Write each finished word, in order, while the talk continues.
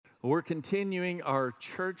We're continuing our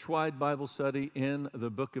church-wide Bible study in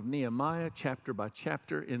the book of Nehemiah, chapter by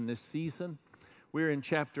chapter in this season. We're in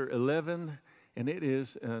chapter 11, and it is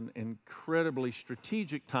an incredibly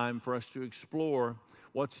strategic time for us to explore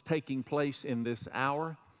what's taking place in this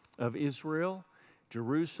hour of Israel,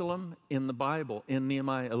 Jerusalem, in the Bible, in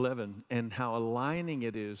Nehemiah 11, and how aligning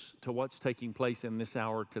it is to what's taking place in this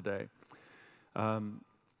hour today.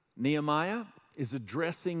 Nehemiah is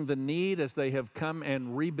addressing the need as they have come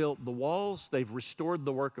and rebuilt the walls. They've restored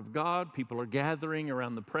the work of God. People are gathering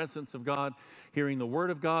around the presence of God, hearing the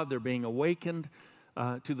word of God. They're being awakened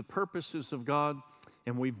to the purposes of God.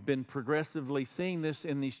 And we've been progressively seeing this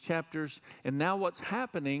in these chapters. And now what's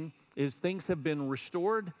happening is things have been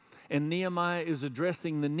restored, and Nehemiah is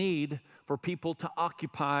addressing the need for people to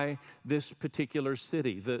occupy this particular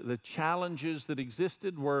city. The challenges that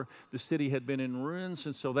existed were the city had been in ruins,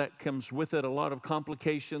 and so that comes with it a lot of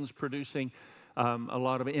complications, producing a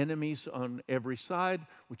lot of enemies on every side,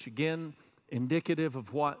 which again, indicative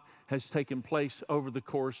of what has taken place over the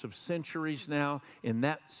course of centuries now in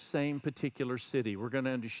that same particular city. We're going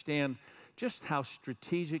to understand just how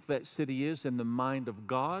strategic that city is in the mind of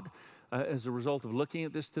God as a result of looking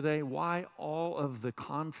at this today, why all of the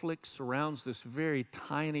conflict surrounds this very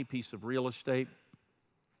tiny piece of real estate.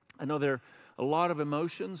 I know there are a lot of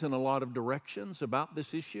emotions and a lot of directions about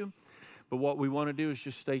this issue, but what we want to do is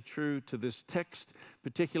just stay true to this text,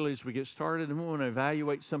 particularly as we get started, and we want to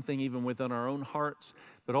evaluate something even within our own hearts.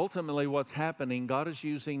 But ultimately what's happening, God is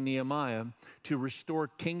using Nehemiah to restore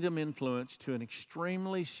kingdom influence to an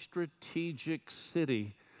extremely strategic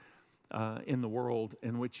city in the world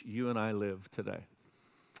in which you and I live today.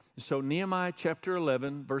 So Nehemiah chapter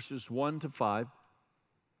 11, verses 1 to 5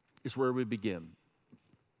 is where we begin.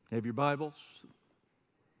 Have your Bibles?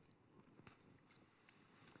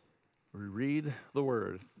 We read the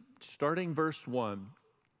word, starting verse 1.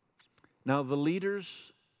 Now the leaders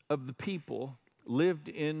of the people lived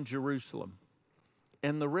in Jerusalem,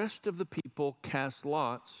 and the rest of the people cast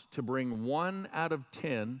lots to bring 1 out of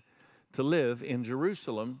 10 to live in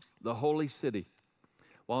Jerusalem, the holy city,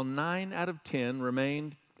 while 9 out of 10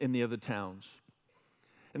 remained in the other towns.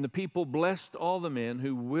 And the people blessed all the men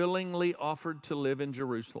who willingly offered to live in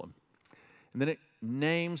Jerusalem. And then it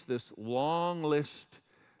names this long list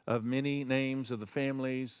of many names of the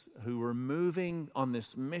families who were moving on this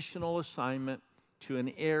missional assignment to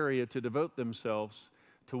an area to devote themselves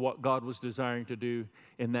to what God was desiring to do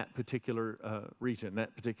in that particular region,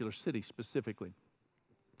 that particular city specifically.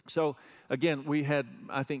 So again, we had,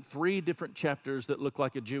 I think, 3 different chapters that look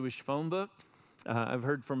like a Jewish phone book. I've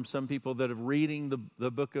heard from some people that are reading the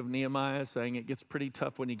book of Nehemiah saying it gets pretty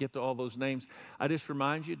tough when you get to all those names. I just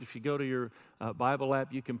remind you, if you go to your Bible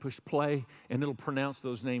app, you can push play and it'll pronounce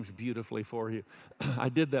those names beautifully for you. I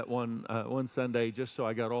did that one Sunday just so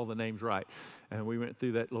I got all the names right. And we went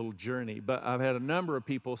through that little journey. But I've had a number of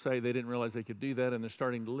people say they didn't realize they could do that, and they're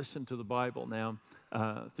starting to listen to the Bible now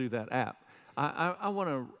through that app. I want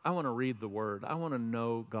to read the Word. I want to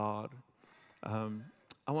know God.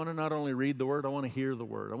 I want to not only read the Word, I want to hear the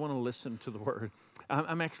Word. I want to listen to the Word.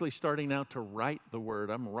 I'm actually starting now to write the Word.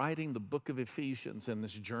 I'm writing the book of Ephesians in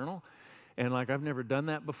this journal. And I've never done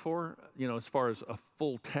that before, as far as a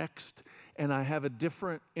full text. And I have a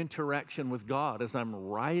different interaction with God as I'm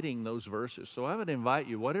writing those verses. So I would invite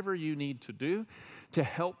you, whatever you need to do to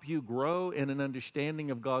help you grow in an understanding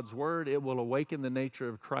of God's Word, it will awaken the nature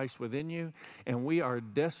of Christ within you. And we are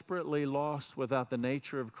desperately lost without the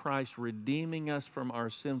nature of Christ redeeming us from our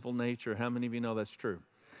sinful nature. How many of you know that's true?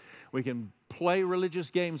 We can play religious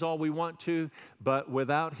games all we want to, but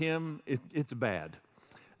without Him, it's bad.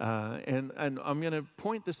 And I'm going to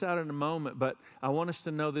point this out in a moment, but I want us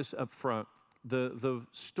to know this up front. The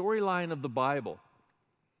storyline of the Bible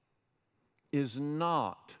is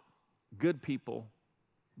not good people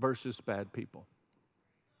versus bad people.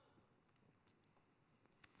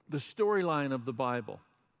 The storyline of the Bible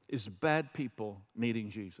is bad people needing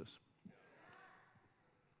Jesus.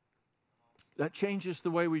 That changes the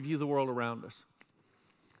way we view the world around us.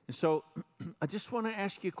 And so I just want to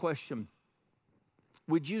ask you a question.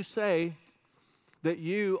 Would you say that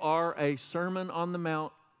you are a Sermon on the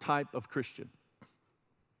Mount type of Christian?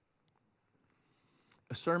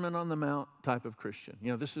 A Sermon on the Mount type of Christian.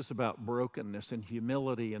 This is about brokenness and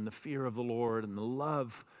humility and the fear of the Lord and the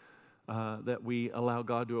love that we allow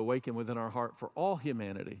God to awaken within our heart for all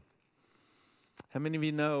humanity. How many of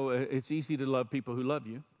you know it's easy to love people who love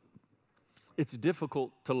you? It's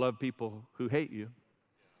difficult to love people who hate you.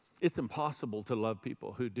 It's impossible to love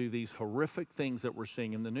people who do these horrific things that we're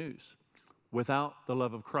seeing in the news. Without the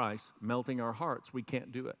love of Christ melting our hearts, we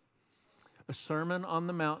can't do it. A Sermon on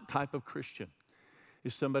the Mount type of Christian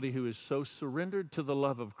is somebody who is so surrendered to the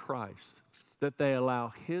love of Christ that they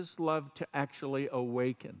allow His love to actually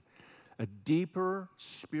awaken a deeper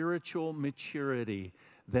spiritual maturity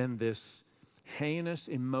than this heinous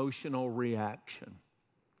emotional reaction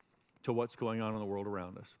to what's going on in the world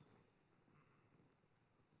around us.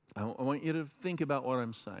 I want you to think about what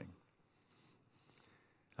I'm saying.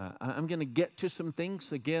 I'm going to get to some things.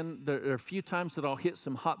 Again, there are a few times that I'll hit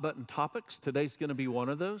some hot button topics. Today's going to be one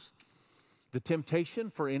of those. The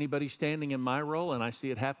temptation for anybody standing in my role, and I see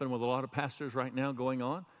it happen with a lot of pastors right now going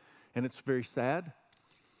on, and it's very sad.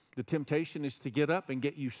 The temptation is to get up and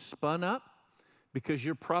get you spun up because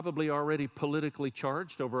you're probably already politically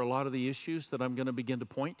charged over a lot of the issues that I'm going to begin to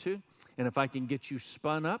point to. And if I can get you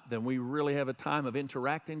spun up, then we really have a time of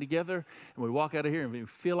interacting together. And we walk out of here and we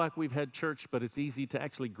feel like we've had church, but it's easy to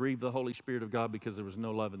actually grieve the Holy Spirit of God because there was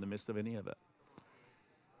no love in the midst of any of it.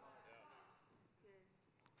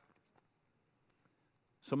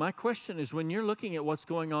 So my question is, when you're looking at what's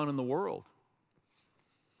going on in the world,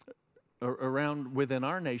 around within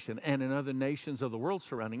our nation and in other nations of the world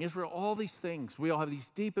surrounding Israel, all these things, we all have these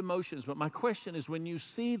deep emotions. But my question is, when you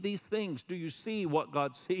see these things, do you see what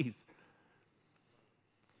God sees?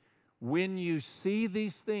 When you see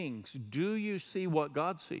these things, do you see what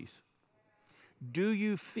God sees? Do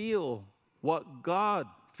you feel what God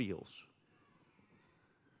feels?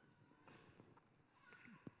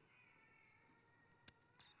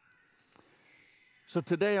 So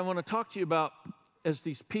today I want to talk to you about, as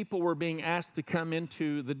these people were being asked to come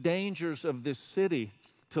into the dangers of this city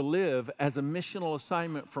to live as a missional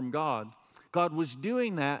assignment from God, God was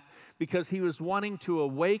doing that because He was wanting to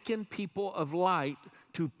awaken people of light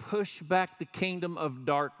to push back the kingdom of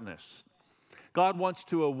darkness. God wants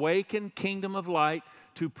to awaken kingdom of light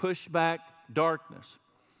to push back darkness.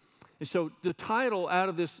 And so the title out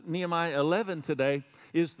of this Nehemiah 11 today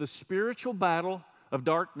is The Spiritual Battle of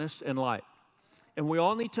Darkness and Light. And we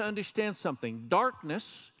all need to understand something. Darkness,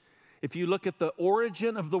 if you look at the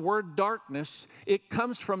origin of the word darkness, it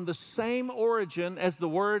comes from the same origin as the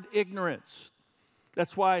word ignorance.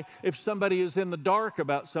 That's why if somebody is in the dark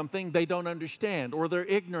about something, they don't understand, or they're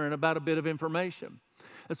ignorant about a bit of information.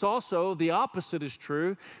 It's also the opposite is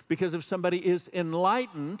true, because if somebody is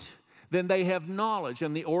enlightened, then they have knowledge.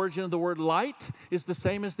 And the origin of the word light is the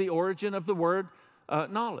same as the origin of the word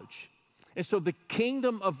knowledge. And so the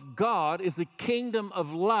kingdom of God is a kingdom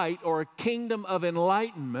of light, or a kingdom of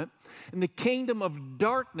enlightenment. And the kingdom of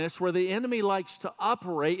darkness, where the enemy likes to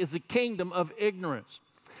operate, is a kingdom of ignorance.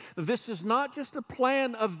 This is not just a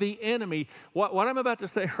plan of the enemy. What I'm about to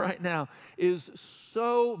say right now is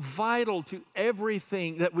so vital to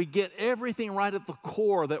everything, that we get everything right at the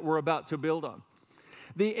core that we're about to build on.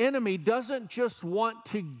 The enemy doesn't just want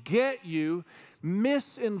to get you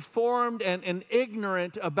misinformed and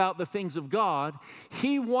ignorant about the things of God.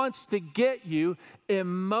 He wants to get you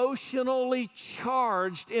emotionally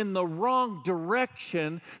charged in the wrong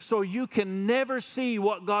direction, so you can never see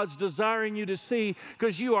what God's desiring you to see,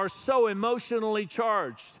 because you are so emotionally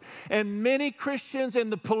charged. And many Christians in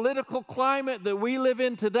the political climate that we live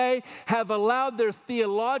in today have allowed their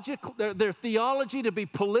theology to be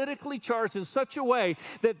politically charged in such a way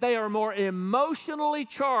that they are more emotionally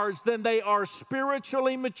charged than they are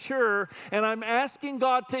spiritually mature. And I'm asking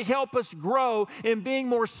God to help us grow in being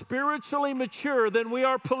more spiritually mature than we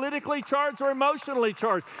are politically charged or emotionally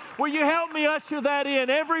charged. Will you help me usher that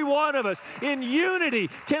in, every one of us, in unity?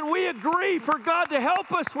 Can we agree for God to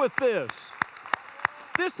help us with this?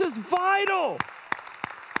 This is vital.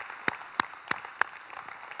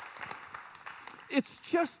 It's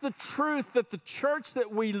just the truth that the church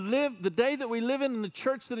that we live, the day that we live in, and the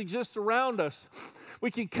church that exists around us,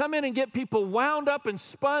 we can come in and get people wound up and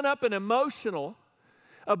spun up and emotional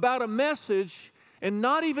about a message and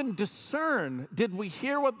not even discern, did we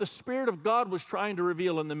hear what the Spirit of God was trying to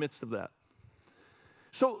reveal in the midst of that?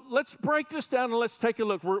 So let's break this down and let's take a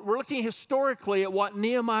look. We're looking historically at what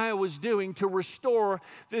Nehemiah was doing to restore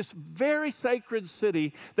this very sacred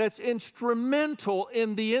city that's instrumental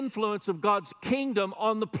in the influence of God's kingdom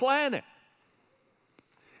on the planet.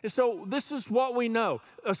 And so this is what we know.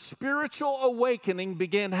 A spiritual awakening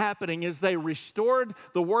began happening as they restored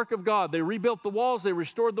the work of God. They rebuilt the walls. They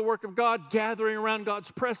restored the work of God, gathering around God's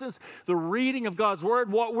presence, the reading of God's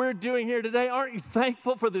Word. What we're doing here today, aren't you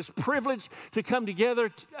thankful for this privilege to come together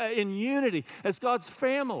in unity as God's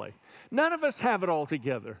family? None of us have it all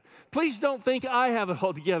together. Please don't think I have it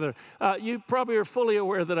all together. You probably are fully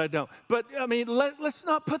aware that I don't. But, I mean, let's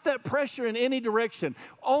not put that pressure in any direction.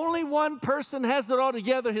 Only one person has it all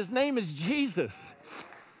together. His name is Jesus.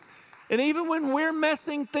 And even when we're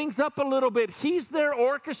messing things up a little bit, He's there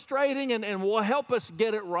orchestrating and will help us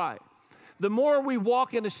get it right. The more we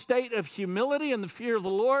walk in a state of humility and the fear of the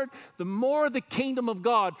Lord, the more the kingdom of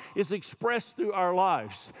God is expressed through our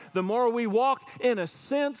lives. The more we walk in a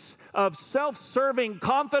sense of self-serving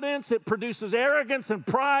confidence, it produces arrogance and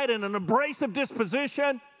pride and an abrasive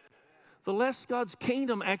disposition, the less God's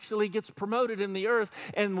kingdom actually gets promoted in the earth.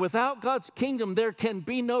 And without God's kingdom, there can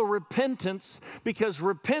be no repentance, because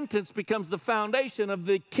repentance becomes the foundation of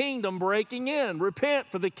the kingdom breaking in. Repent,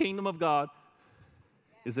 for the kingdom of God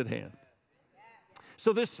is at hand.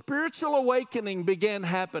 So this spiritual awakening began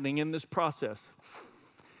happening in this process.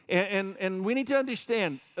 And we need to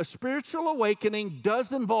understand, a spiritual awakening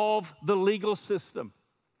does involve the legal system.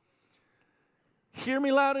 Hear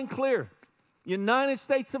me loud and clear. United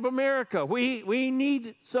States of America, we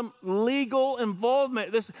need some legal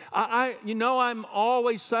involvement. I'm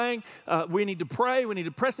always saying we need to pray, we need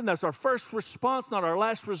to press in. That's our first response, not our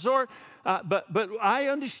last resort. But I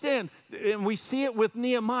understand, and we see it with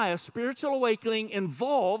Nehemiah, spiritual awakening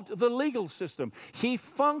involved the legal system. He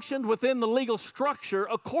functioned within the legal structure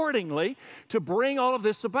accordingly to bring all of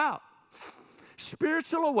this about.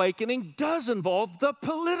 Spiritual awakening does involve the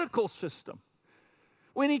political system.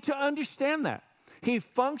 We need to understand that. He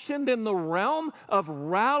functioned in the realm of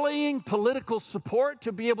rallying political support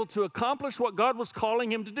to be able to accomplish what God was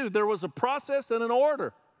calling him to do. There was a process and an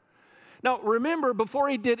order. Now, remember, before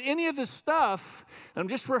he did any of this stuff, I'm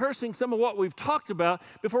just rehearsing some of what we've talked about.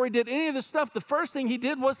 Before he did any of this stuff, the first thing he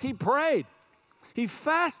did was he prayed. He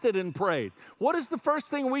fasted and prayed. What is the first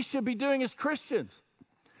thing we should be doing as Christians?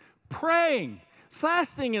 Praying,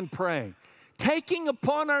 fasting and praying. Taking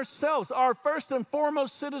upon ourselves our first and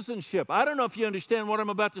foremost citizenship. I don't know if you understand what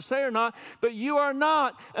I'm about to say or not, but you are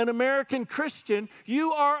not an American Christian.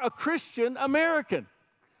 You are a Christian American.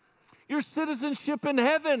 Your citizenship in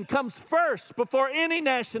heaven comes first before any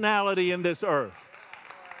nationality in this earth.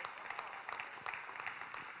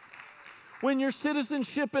 When your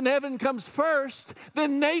citizenship in heaven comes first,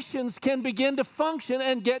 then nations can begin to function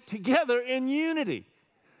and get together in unity.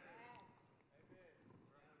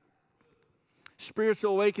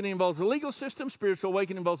 Spiritual awakening involves the legal system. Spiritual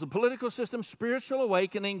awakening involves the political system. Spiritual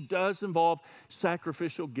awakening does involve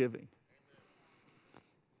sacrificial giving. I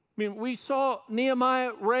mean, we saw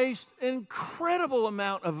Nehemiah raised an incredible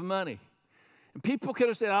amount of money. And people could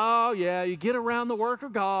have said, oh, yeah, you get around the work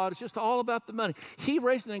of God. It's just all about the money. He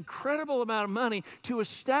raised an incredible amount of money to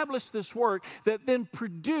establish this work that then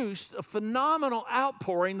produced a phenomenal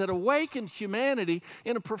outpouring that awakened humanity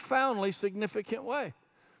in a profoundly significant way.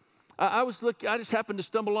 I just happened to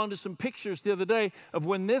stumble onto some pictures the other day of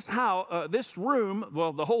when this room,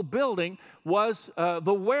 the whole building, was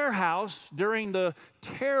the warehouse during the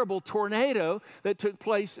terrible tornado that took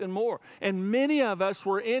place in Moore. And many of us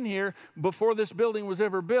were in here before this building was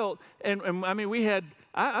ever built. And I mean, we had,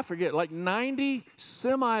 I forget, like 90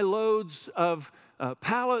 semi-loads of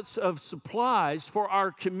pallets of supplies for our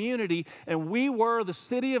community. And we were the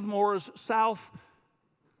city of Moore's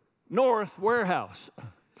north warehouse.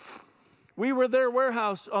 We were their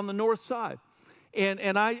warehouse on the north side.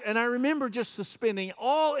 And I remember just suspending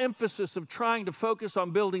all emphasis of trying to focus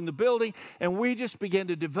on building the building, and we just began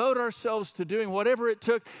to devote ourselves to doing whatever it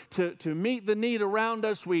took to meet the need around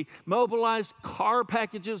us. We mobilized car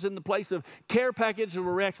packages in the place of care packages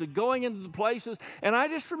where we're actually going into the places. And I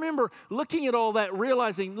just remember looking at all that,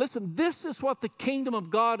 realizing, listen, this is what the kingdom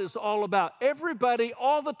of God is all about. Everybody,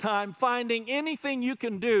 all the time, finding anything you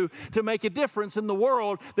can do to make a difference in the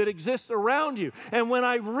world that exists around you. And when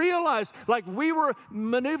I realized, like, we were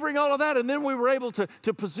maneuvering all of that, and then we were able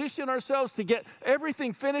to position ourselves to get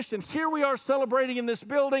everything finished, and here we are celebrating in this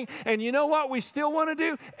building. And you know what we still want to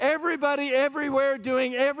do? Everybody everywhere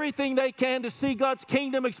doing everything they can to see God's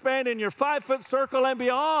kingdom expand in your 5-foot circle and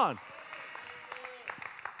beyond.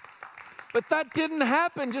 But that didn't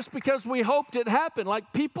happen just because we hoped it happened.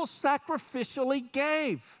 Like, people sacrificially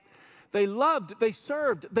gave. They loved, they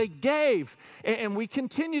served, they gave, and we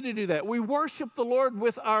continue to do that. We worship the Lord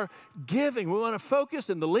with our giving. We want to focus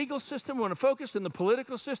in the legal system. We want to focus in the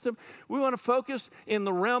political system. We want to focus in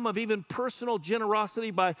the realm of even personal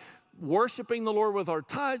generosity by worshiping the Lord with our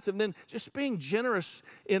tithes, and then just being generous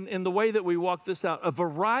in the way that we walk this out. A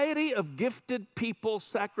variety of gifted people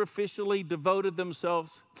sacrificially devoted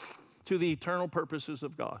themselves to the eternal purposes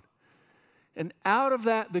of God. And out of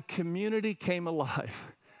that, the community came alive.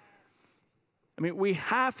 I mean, we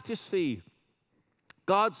have to see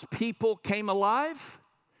God's people came alive,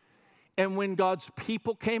 and when God's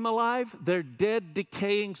people came alive, their dead,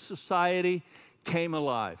 decaying society came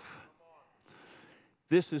alive.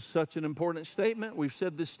 This is such an important statement. We've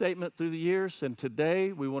said this statement through the years, and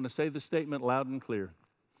today we want to say the statement loud and clear.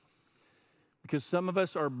 Because some of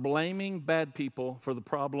us are blaming bad people for the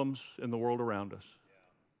problems in the world around us.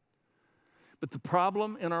 But the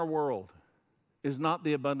problem in our world is not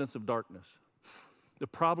the abundance of darkness. The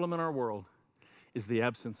problem in our world is the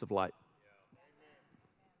absence of light.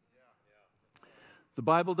 The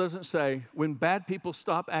Bible doesn't say, when bad people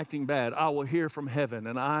stop acting bad, I will hear from heaven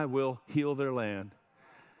and I will heal their land.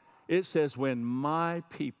 It says, when my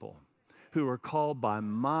people who are called by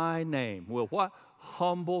my name will what?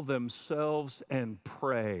 Humble themselves and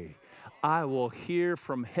pray. I will hear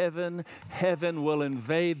from heaven. Heaven will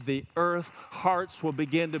invade the earth. Hearts will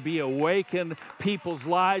begin to be awakened. People's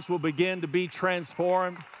lives will begin to be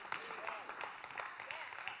transformed.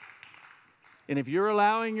 And if you're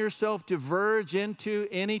allowing yourself to verge into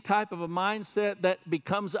any type of a mindset that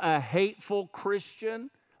becomes a hateful Christian,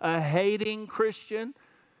 a hating Christian,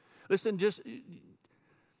 listen, just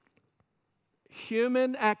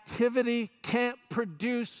human activity can't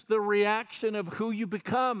produce the reaction of who you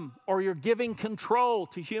become, or you're giving control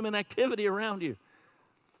to human activity around you.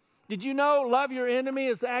 Did you know love your enemy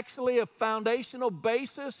is actually a foundational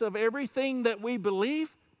basis of everything that we believe?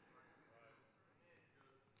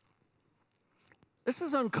 This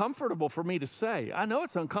is uncomfortable for me to say. I know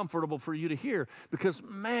it's uncomfortable for you to hear because,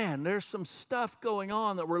 man, there's some stuff going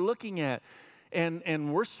on that we're looking at,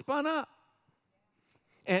 and we're spun up.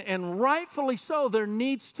 And rightfully so, there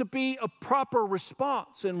needs to be a proper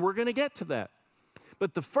response, and we're going to get to that.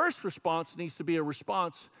 But the first response needs to be a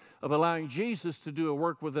response of allowing Jesus to do a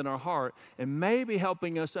work within our heart and maybe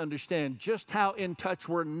helping us understand just how in touch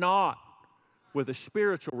we're not with a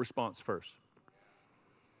spiritual response first.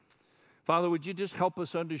 Father, would you just help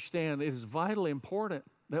us understand it is vitally important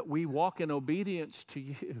that we walk in obedience to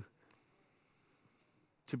you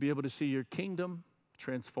to be able to see your kingdom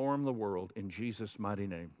transform the world in Jesus' mighty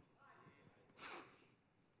name.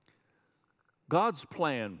 God's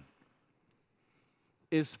plan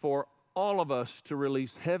is for all of us to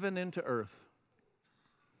release heaven into earth,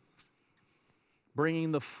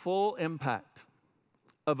 bringing the full impact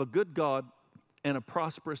of a good God and a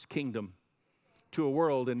prosperous kingdom to a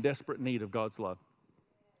world in desperate need of God's love.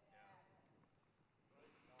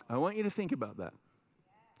 I want you to think about that.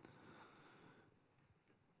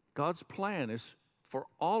 God's plan is for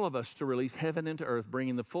all of us to release heaven into earth,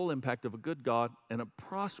 bringing the full impact of a good God and a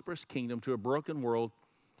prosperous kingdom to a broken world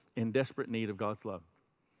in desperate need of God's love.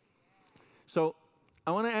 So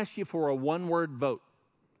I want to ask you for a one-word vote.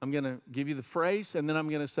 I'm going to give you the phrase, and then I'm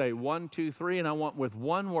going to say 1, 2, 3, and with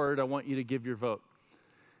one word, I want you to give your vote.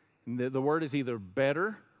 The word is either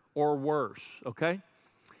better or worse, okay?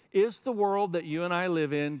 Is the world that you and I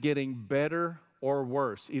live in getting better or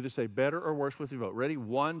worse? Either say better or worse with your vote. Ready?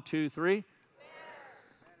 1, 2, 3.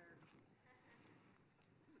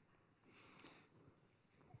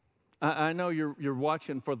 I know you're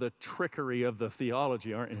watching for the trickery of the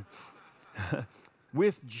theology, aren't you?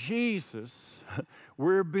 With Jesus,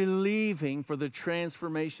 we're believing for the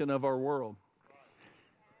transformation of our world.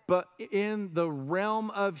 But in the realm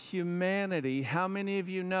of humanity, how many of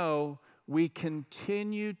you know we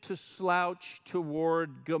continue to slouch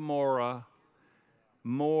toward Gomorrah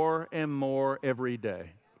more and more every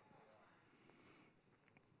day?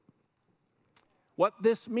 What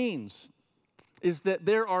this means is that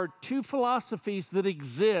there are two philosophies that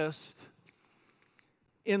exist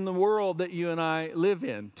in the world that you and I live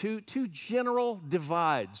in, two general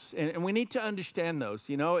divides, and we need to understand those.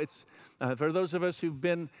 You know, it's for those of us who've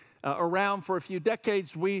been around for a few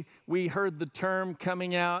decades, we heard the term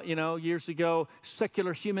coming out, years ago.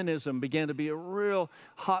 Secular humanism began to be a real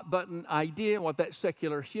hot button idea. What that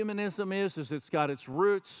secular humanism is it's got its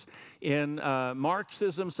roots in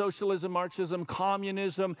Marxism, socialism, Marxism,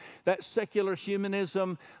 communism. That secular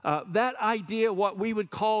humanism, that idea, what we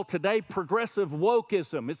would call today progressive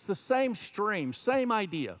wokeism. It's the same stream, same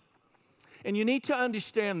idea. And you need to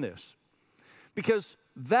understand this, because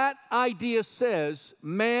that idea says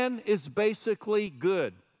man is basically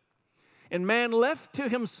good. And man left to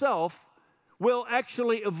himself will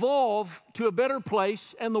actually evolve to a better place,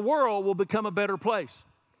 and the world will become a better place.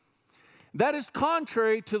 That is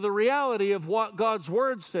contrary to the reality of what God's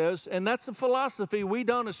Word says, and that's a philosophy we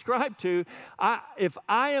don't ascribe to. If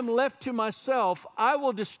I am left to myself, I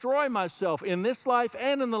will destroy myself in this life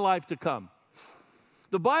and in the life to come.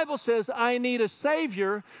 The Bible says I need a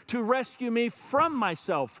Savior to rescue me from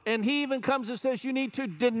myself. And He even comes and says you need to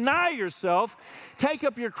deny yourself, take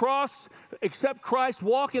up your cross, accept Christ,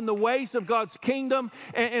 walk in the ways of God's kingdom,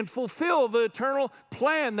 and fulfill the eternal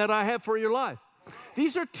plan that I have for your life.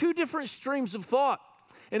 These are two different streams of thought.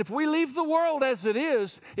 And if we leave the world as it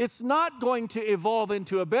is, it's not going to evolve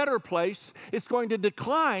into a better place. It's going to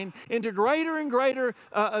decline into greater and greater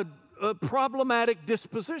problematic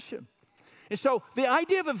disposition. And so the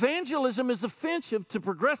idea of evangelism is offensive to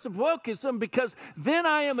progressive wokeism because then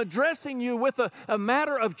I am addressing you with a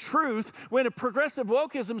matter of truth when a progressive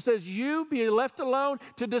wokeism says you be left alone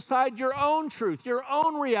to decide your own truth, your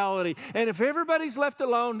own reality. And if everybody's left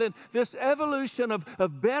alone, then this evolution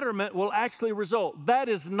of betterment will actually result. That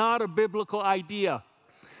is not a biblical idea.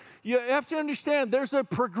 You have to understand there's a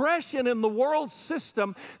progression in the world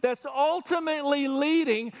system that's ultimately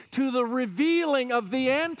leading to the revealing of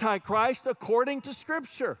the Antichrist according to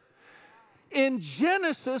Scripture. In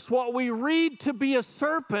Genesis, what we read to be a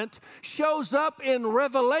serpent shows up in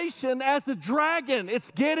Revelation as a dragon.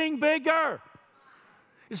 It's getting bigger.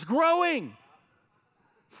 It's growing.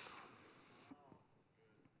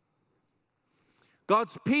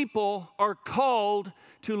 God's people are called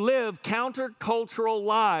to live countercultural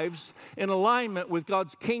lives in alignment with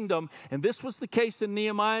God's kingdom. And this was the case in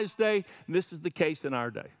Nehemiah's day, and this is the case in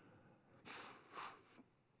our day.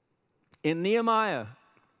 In Nehemiah,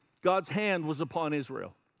 God's hand was upon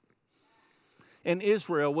Israel. And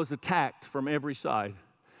Israel was attacked from every side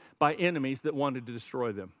by enemies that wanted to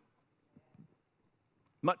destroy them.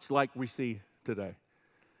 Much like we see today.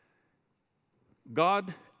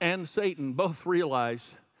 God and Satan both realize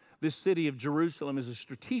this city of Jerusalem is a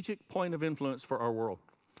strategic point of influence for our world.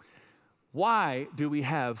 Why do we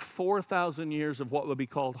have 4,000 years of what would be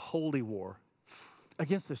called holy war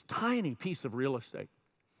against this tiny piece of real estate?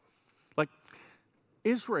 Like,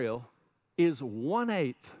 Israel is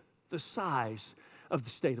 1/8 the size of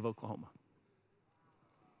the state of Oklahoma.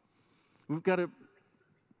 We've got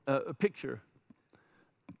a picture.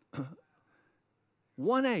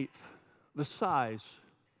 1/8 the size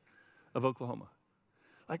of Oklahoma.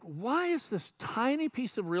 Like, why is this tiny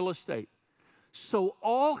piece of real estate so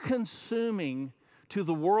all-consuming to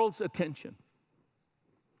the world's attention?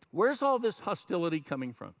 Where's all this hostility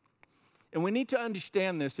coming from? And we need to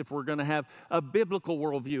understand this if we're going to have a biblical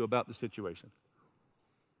worldview about the situation.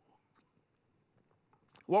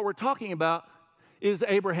 What we're talking about is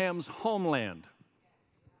Abraham's homeland.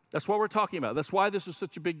 That's what we're talking about. That's why this is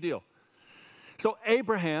such a big deal. So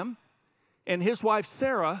Abraham and his wife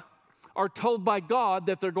Sarah are told by God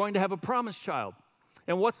that they're going to have a promised child.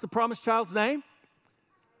 And what's the promised child's name?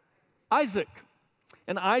 Isaac.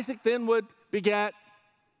 And Isaac then would beget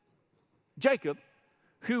Jacob,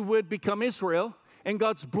 who would become Israel. And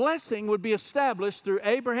God's blessing would be established through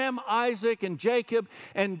Abraham, Isaac, and Jacob.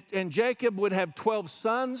 And Jacob would have 12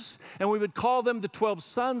 sons, and we would call them the 12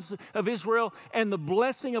 sons of Israel. And the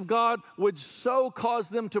blessing of God would so cause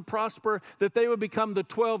them to prosper that they would become the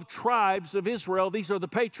 12 tribes of Israel. These are the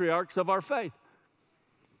patriarchs of our faith.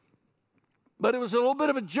 But it was a little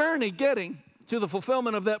bit of a journey getting to the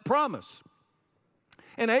fulfillment of that promise.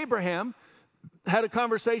 And Abraham had a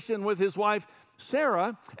conversation with his wife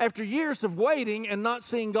Sarah, after years of waiting and not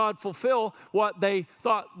seeing God fulfill what they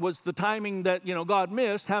thought was the timing that, God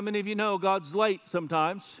missed. How many of you know God's late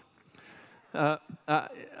sometimes?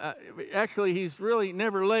 Actually, he's really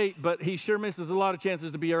never late, but he sure misses a lot of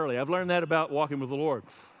chances to be early. I've learned that about walking with the Lord.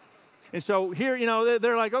 And so here,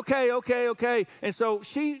 they're like, okay. And so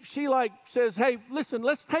she like says, hey, listen,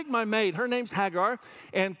 let's take my maid. Her name's Hagar.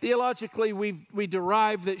 And theologically, we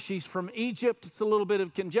derive that she's from Egypt. It's a little bit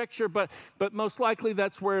of conjecture, but most likely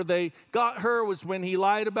that's where they got her, was when he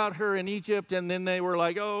lied about her in Egypt. And then they were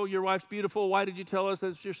like, oh, your wife's beautiful. Why did you tell us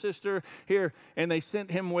that's your sister? Here. And they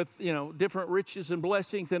sent him with, different riches and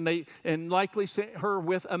blessings. And likely sent her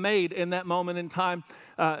with a maid in that moment in time.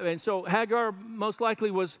 And so Hagar most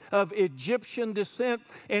likely was of Egyptian descent.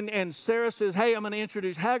 And Sarah says, hey, I'm going to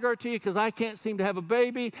introduce Hagar to you because I can't seem to have a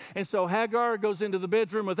baby. And so Hagar goes into the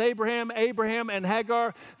bedroom with Abraham. Abraham and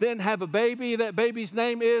Hagar then have a baby. That baby's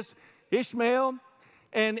name is Ishmael.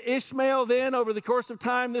 And Ishmael then, over the course of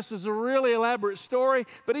time, this is a really elaborate story,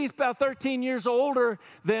 but he's about 13 years older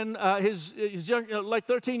than his young, like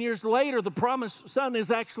 13 years later, the promised son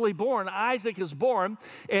is actually born. Isaac is born,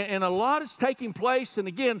 and a lot is taking place. And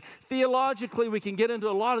again, theologically, we can get into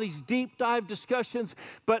a lot of these deep dive discussions,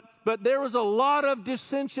 but there was a lot of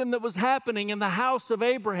dissension that was happening in the house of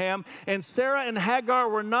Abraham, and Sarah and Hagar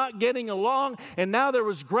were not getting along, and now there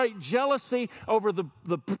was great jealousy over the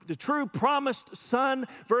true promised son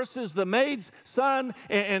versus the maid's son.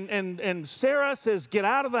 And Sarah says, get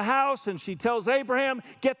out of the house. And she tells Abraham,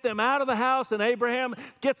 get them out of the house. And Abraham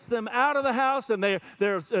gets them out of the house, and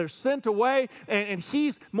they're sent away. And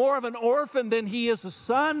he's more of an orphan than he is a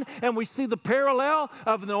son. And we see the parallel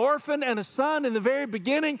of an orphan and a son in the very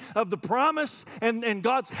beginning of the promise and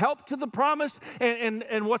God's help to the promise.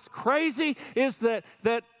 And what's crazy is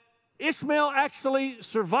that Ishmael actually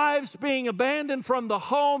survives being abandoned from the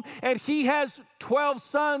home, and he has 12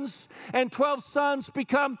 sons, and 12 sons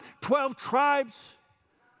become 12 tribes.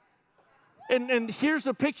 And here's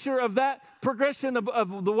a picture of that progression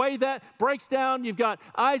of the way that breaks down. You've got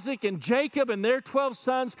Isaac and Jacob and their 12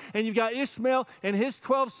 sons, and you've got Ishmael and his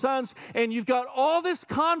 12 sons, and you've got all this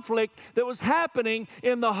conflict that was happening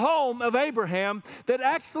in the home of Abraham that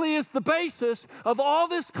actually is the basis of all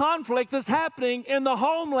this conflict that's happening in the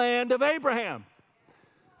homeland of Abraham.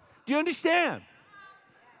 Do you understand?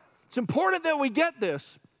 It's important that we get this,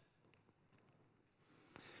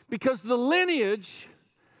 because the lineage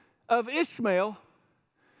of Ishmael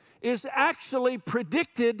is actually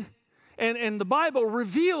predicted, and the Bible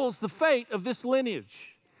reveals the fate of this lineage.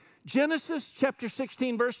 Genesis chapter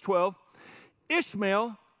 16, verse 12,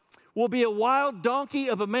 Ishmael will be a wild donkey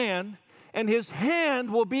of a man, and his hand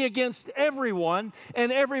will be against everyone, and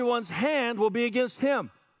everyone's hand will be against him.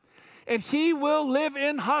 And he will live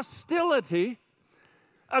in hostility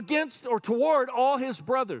against or toward all his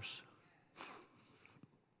brothers.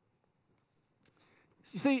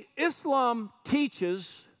 You see, Islam teaches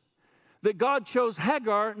that God chose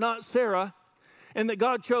Hagar, not Sarah, and that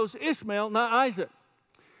God chose Ishmael, not Isaac.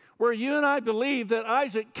 Where you and I believe that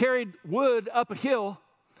Isaac carried wood up a hill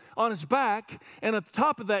on his back, and at the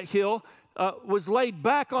top of that hill was laid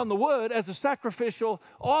back on the wood as a sacrificial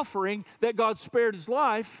offering that God spared his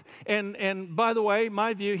life. And by the way,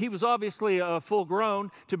 my view, he was obviously full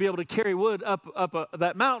grown to be able to carry wood up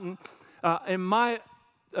that mountain. In my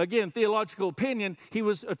again, theological opinion, he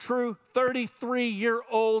was a true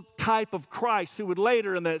 33-year-old type of Christ who would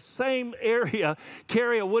later in that same area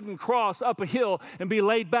carry a wooden cross up a hill and be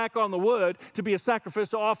laid back on the wood to be a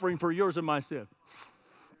sacrificial offering for yours and my sin.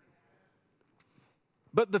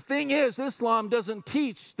 But the thing is, Islam doesn't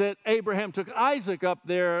teach that Abraham took Isaac up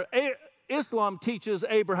there. Islam teaches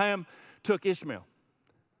Abraham took Ishmael.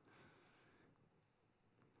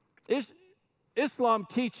 Islam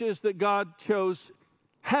teaches that God chose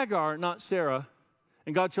Hagar, not Sarah,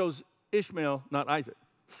 and God chose Ishmael, not Isaac.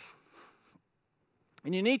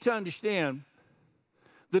 And you need to understand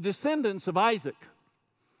the descendants of Isaac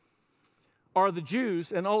are the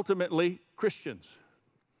Jews and ultimately Christians.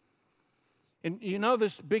 And you know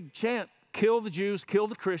this big chant, kill the Jews, kill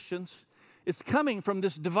the Christians. It's coming from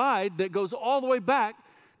this divide that goes all the way back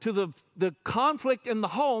to the conflict in the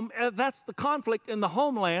home. That's the conflict in the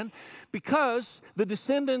homeland, because the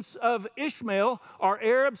descendants of Ishmael are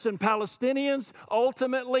Arabs and Palestinians.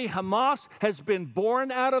 Ultimately, Hamas has been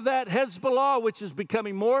born out of that. Hezbollah, which is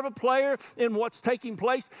becoming more of a player in what's taking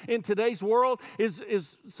place in today's world, is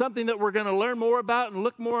something that we're going to learn more about and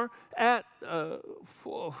look more at.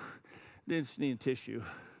 Just need tissue.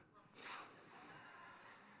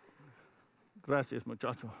 Gracias,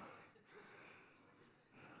 muchacho.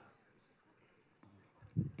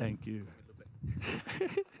 Thank you.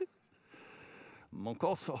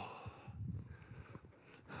 Moncoso.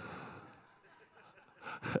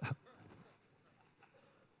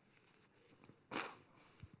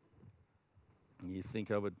 You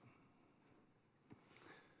think I would?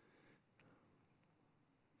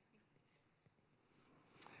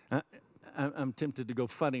 I'm tempted to go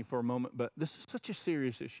funny for a moment, but this is such a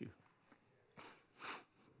serious issue.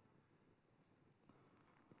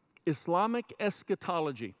 Islamic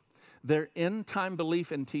eschatology, their end-time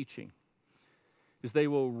belief and teaching, is they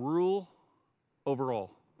will rule over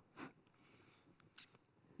all.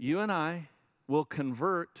 You and I will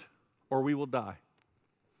convert or we will die.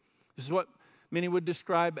 This is what many would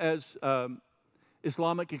describe as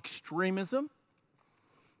Islamic extremism,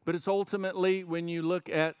 but it's ultimately, when you look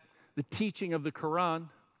at the teaching of the Quran,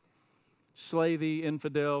 slay the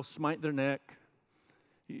infidel, smite their neck,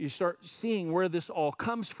 you start seeing where this all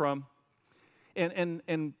comes from. And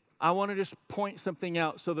I want to just point something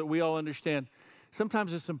out so that we all understand.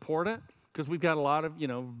 Sometimes it's important because we've got a lot of,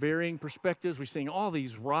 varying perspectives. We're seeing all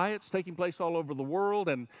these riots taking place all over the world,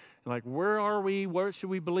 and like, where are we? Where should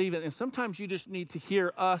we believe in? And sometimes you just need to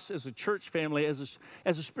hear us as a church family, as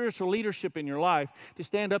a spiritual leadership in your life, to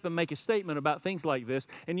stand up and make a statement about things like this.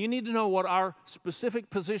 And you need to know what our specific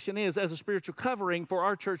position is as a spiritual covering for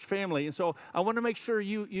our church family. And so I want to make sure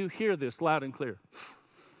you hear this loud and clear.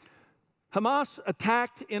 Hamas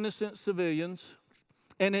attacked innocent civilians,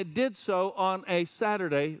 and it did so on a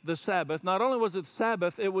Saturday, the Sabbath. Not only was it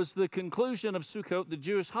Sabbath, it was the conclusion of Sukkot, the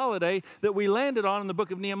Jewish holiday that we landed on in the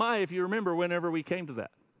book of Nehemiah, if you remember, whenever we came to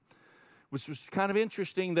that. Which was kind of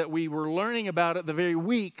interesting that we were learning about it the very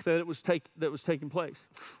week that it was taking place.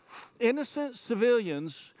 Innocent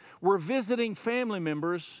civilians were visiting family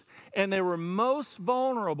members, and they were most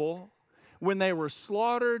vulnerable when they were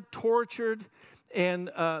slaughtered, tortured, and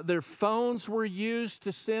their phones were used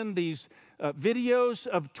to send these videos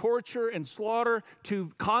of torture and slaughter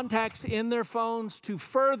to contacts in their phones to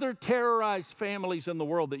further terrorize families in the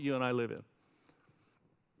world that you and I live in. It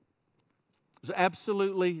was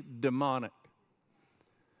absolutely demonic.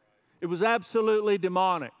 It was absolutely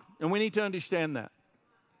demonic, and we need to understand that.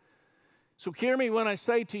 So hear me when I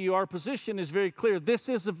say to you, our position is very clear. This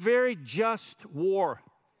is a very just war.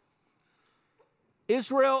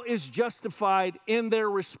 Israel is justified in their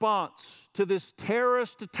response to this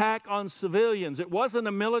terrorist attack on civilians. It wasn't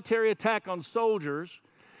a military attack on soldiers.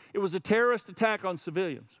 It was a terrorist attack on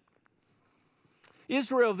civilians.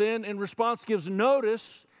 Israel then, in response, gives notice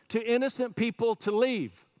to innocent people to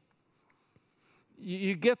leave.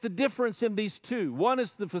 You get the difference in these two. One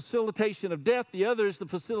is the facilitation of death. The other is the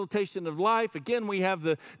facilitation of life. Again, we have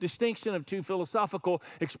the distinction of two philosophical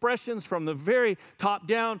expressions from the very top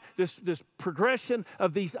down, this progression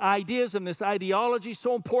of these ideas and this ideology.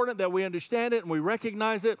 So important that we understand it and we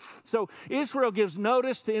recognize it. So Israel gives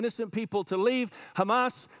notice to innocent people to leave.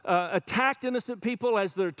 Hamas attacked innocent people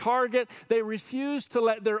as their target. They refuse to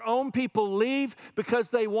let their own people leave because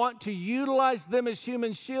they want to utilize them as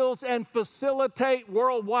human shields and facilitate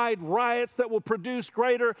worldwide riots that will produce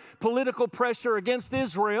greater political pressure against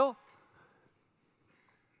Israel.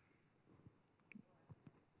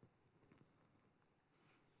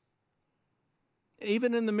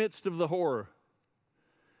 Even in the midst of the horror,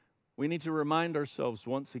 we need to remind ourselves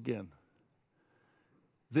once again,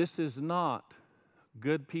 this is not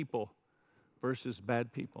good people versus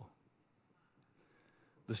bad people.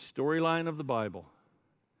 The storyline of the Bible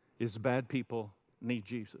is bad people need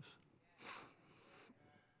Jesus.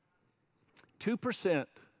 2%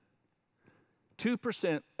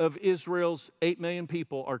 of Israel's 8 million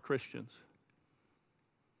people are Christians.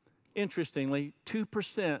 Interestingly,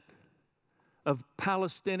 2% of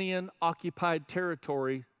Palestinian occupied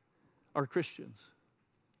territory are Christians.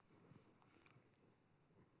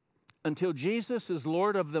 Until Jesus is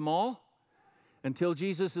Lord of them all, until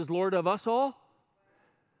Jesus is Lord of us all,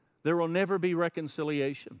 there will never be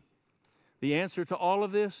reconciliation. The answer to all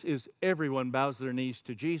of this is everyone bows their knees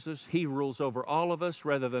to Jesus. He rules over all of us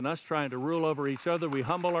rather than us trying to rule over each other. We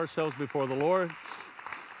humble ourselves before the Lord.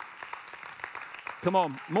 Come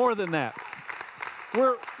on, more than that.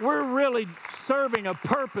 We're really serving a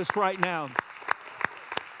purpose right now.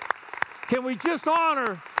 Can we just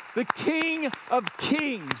honor the King of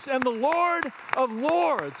Kings and the Lord of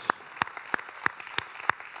Lords?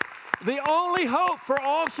 The only hope for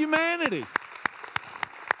all humanity.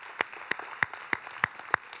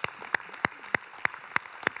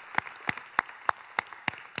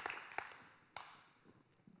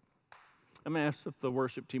 I'm going to ask if the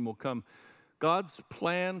worship team will come. God's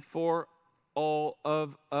plan for all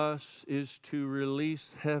of us is to release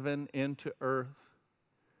heaven into earth,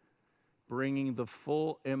 bringing the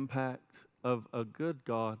full impact of a good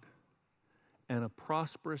God and a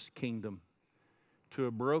prosperous kingdom to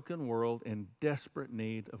a broken world in desperate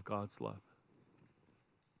need of God's love.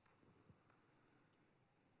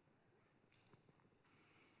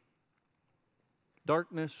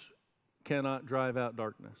 Darkness cannot drive out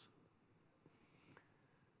darkness.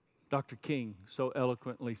 Dr. King so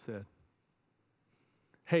eloquently said,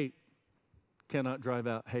 hate cannot drive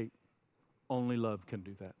out hate. Only love can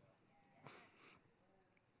do that.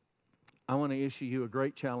 I want to issue you a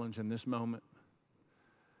great challenge in this moment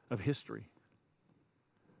of history.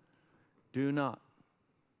 Do not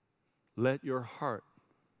let your heart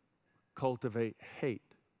cultivate hate,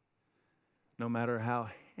 no matter how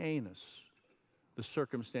heinous the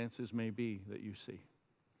circumstances may be that you see.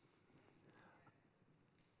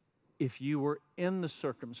 If you were in the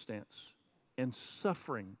circumstance and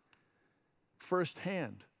suffering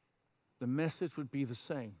firsthand, the message would be the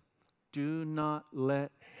same. Do not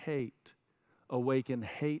let hate awaken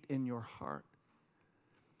hate in your heart.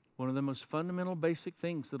 One of the most fundamental basic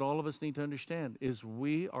things that all of us need to understand is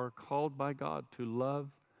we are called by God to love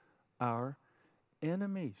our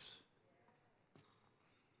enemies.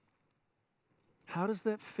 How does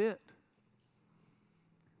that fit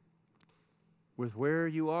with where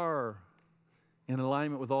you are in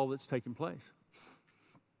alignment with all that's taking place?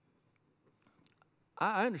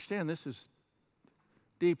 I understand this is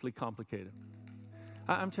deeply complicated.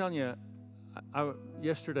 I'm telling you,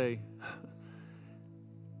 yesterday,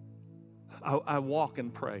 I walk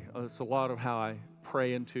and pray. It's a lot of how I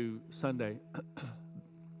pray into Sunday.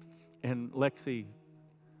 And Lexi,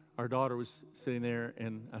 our daughter, was sitting there,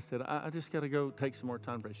 and I said, I just got to go take some more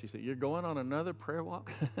time to pray. She said, you're going on another prayer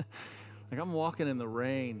walk? Like, I'm walking in the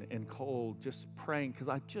rain and cold, just praying, because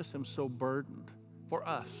I just am so burdened for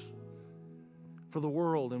us, for the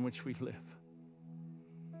world in which we live.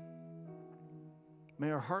 May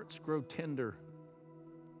our hearts grow tender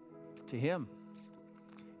to Him.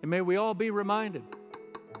 And may we all be reminded,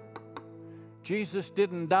 Jesus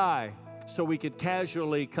didn't die so we could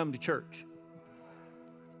casually come to church.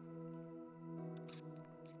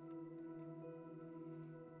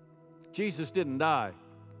 Jesus didn't die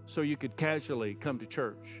so you could casually come to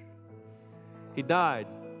church. He died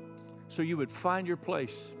so you would find your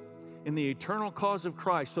place in the eternal cause of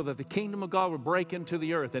Christ, so that the kingdom of God would break into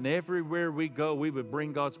the earth, and everywhere we go, we would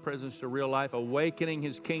bring God's presence to real life, awakening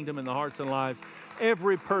His kingdom in the hearts and lives,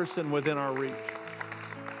 every person within our reach.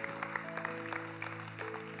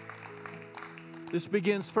 This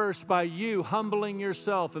begins first by you humbling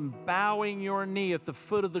yourself and bowing your knee at the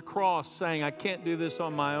foot of the cross, saying, I can't do this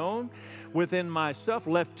on my own. Within myself,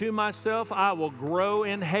 left to myself, I will grow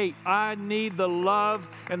in hate. I need the love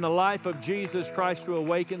and the life of Jesus Christ to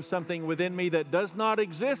awaken something within me that does not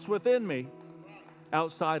exist within me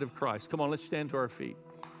outside of Christ. Come on, let's stand to our feet.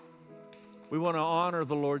 We want to honor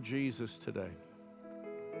the Lord Jesus today.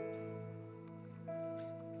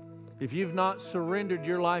 If you've not surrendered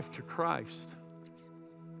your life to Christ,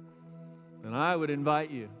 then I would invite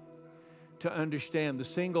you to understand the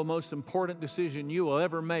single most important decision you will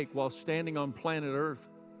ever make while standing on planet Earth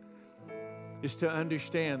is to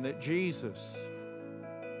understand that Jesus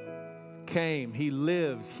came, He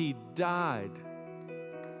lived, He died.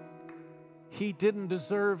 He didn't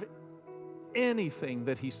deserve anything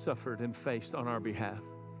that He suffered and faced on our behalf.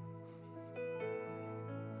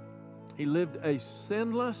 He lived a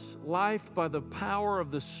sinless life by the power of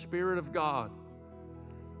the Spirit of God.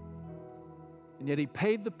 And yet He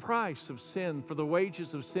paid the price of sin, for the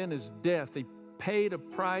wages of sin is death. He paid a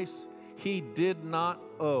price He did not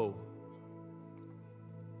owe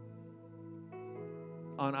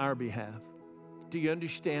on our behalf. Do you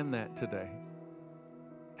understand that today?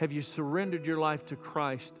 Have you surrendered your life to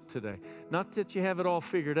Christ today? Not that you have it all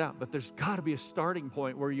figured out, but there's got to be a starting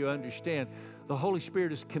point where you understand the Holy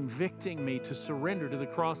Spirit is convicting me to surrender to the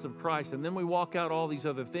cross of Christ. And then we walk out all these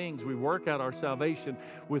other things. We work out our salvation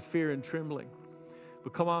with fear and trembling.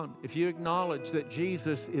 But come on, if you acknowledge that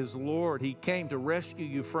Jesus is Lord, He came to rescue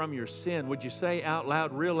you from your sin, would you say out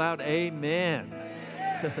loud, real loud, amen?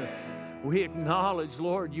 We acknowledge,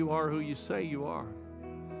 Lord, you are who you say you are.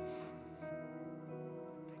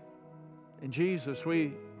 And Jesus,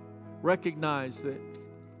 we recognize that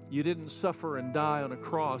you didn't suffer and die on a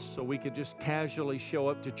cross so we could just casually show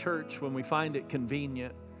up to church when we find it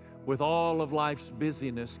convenient with all of life's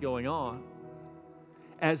busyness going on,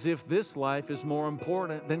 as if this life is more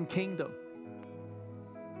important than kingdom.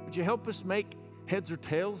 Would you help us make heads or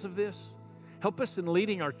tails of this? Help us in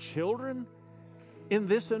leading our children in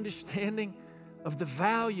this understanding of the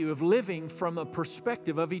value of living from a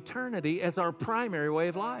perspective of eternity as our primary way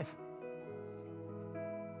of life.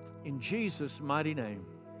 In Jesus' mighty name.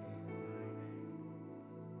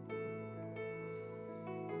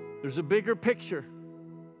 There's a bigger picture.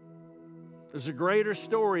 There's a greater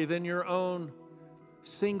story than your own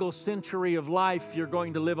single century of life you're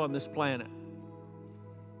going to live on this planet.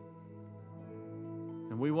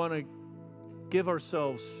 And we want to give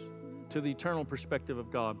ourselves to the eternal perspective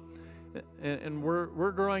of God. And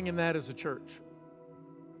we're growing in that as a church.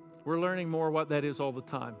 We're learning more what that is all the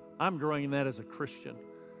time. I'm growing in that as a Christian.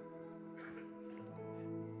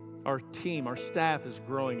 Our team, our staff is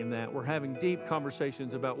growing in that. We're having deep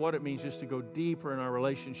conversations about what it means just to go deeper in our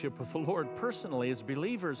relationship with the Lord. Personally, as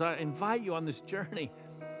believers, I invite you on this journey.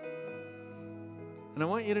 And I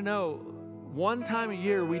want you to know, one time a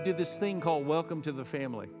year, we do this thing called Welcome to the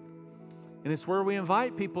Family. And it's where we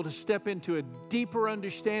invite people to step into a deeper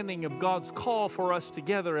understanding of God's call for us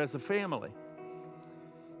together as a family.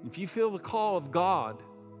 If you feel the call of God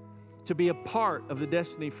to be a part of the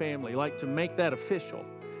Destiny family, like to make that official,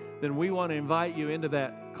 then we want to invite you into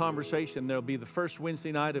that conversation. There'll be the first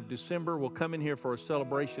Wednesday night of December. We'll come in here for a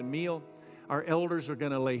celebration meal. Our elders are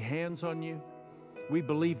going to lay hands on you. We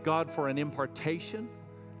believe God for an impartation.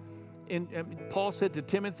 And Paul said to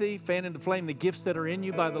Timothy, fan into flame the gifts that are in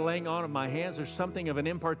you by the laying on of my hands. There's something of an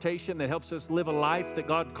impartation that helps us live a life that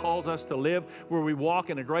God calls us to live, where we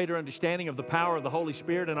walk in a greater understanding of the power of the Holy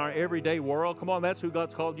Spirit in our everyday world. Come on, that's who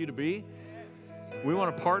God's called you to be. We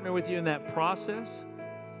want to partner with you in that process.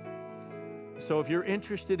 So if you're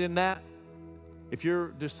interested in that, if you're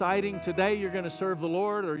deciding today you're going to serve the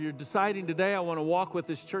Lord, or you're deciding today I want to walk with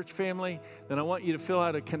this church family, then I want you to fill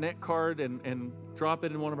out a Connect card and drop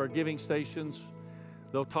it in one of our giving stations.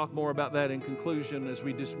 They'll talk more about that in conclusion as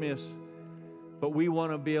we dismiss. But we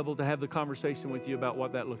want to be able to have the conversation with you about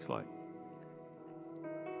what that looks like.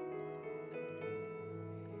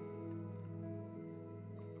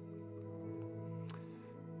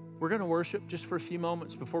 We're going to worship just for a few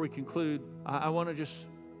moments before we conclude. I want to just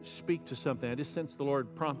speak to something. I just sensed the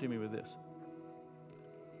Lord prompting me with this.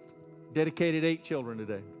 Dedicated 8 children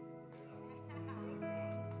today.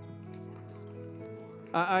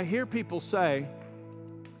 I hear people say,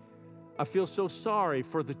 I feel so sorry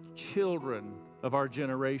for the children of our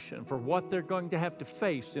generation, for what they're going to have to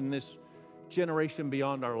face in this generation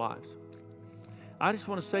beyond our lives. I just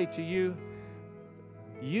want to say to you,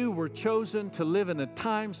 you were chosen to live in a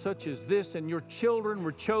time such as this, and your children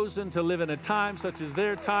were chosen to live in a time such as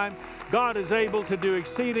their time. God is able to do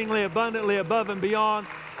exceedingly abundantly above and beyond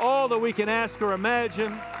all that we can ask or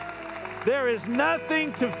imagine. There is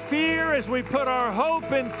nothing to fear as we put our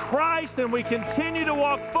hope in Christ and we continue to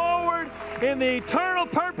walk forward in the eternal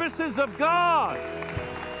purposes of God.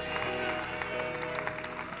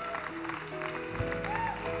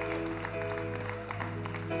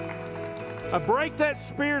 I break that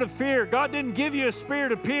spirit of fear. God didn't give you a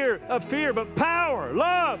spirit of fear, but power,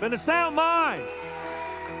 love, and a sound mind.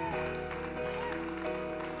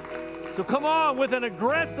 So come on, with an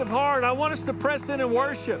aggressive heart, I want us to press in and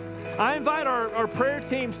worship. I invite our prayer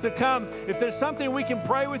teams to come. If there's something we can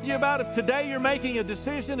pray with you about, if today you're making a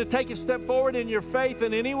decision to take a step forward in your faith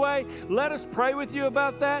in any way, let us pray with you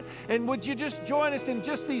about that. And would you just join us in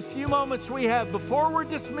just these few moments we have before we're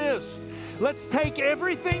dismissed? Let's take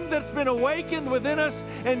everything that's been awakened within us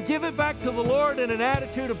and give it back to the Lord in an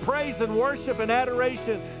attitude of praise and worship and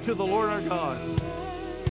adoration to the Lord our God.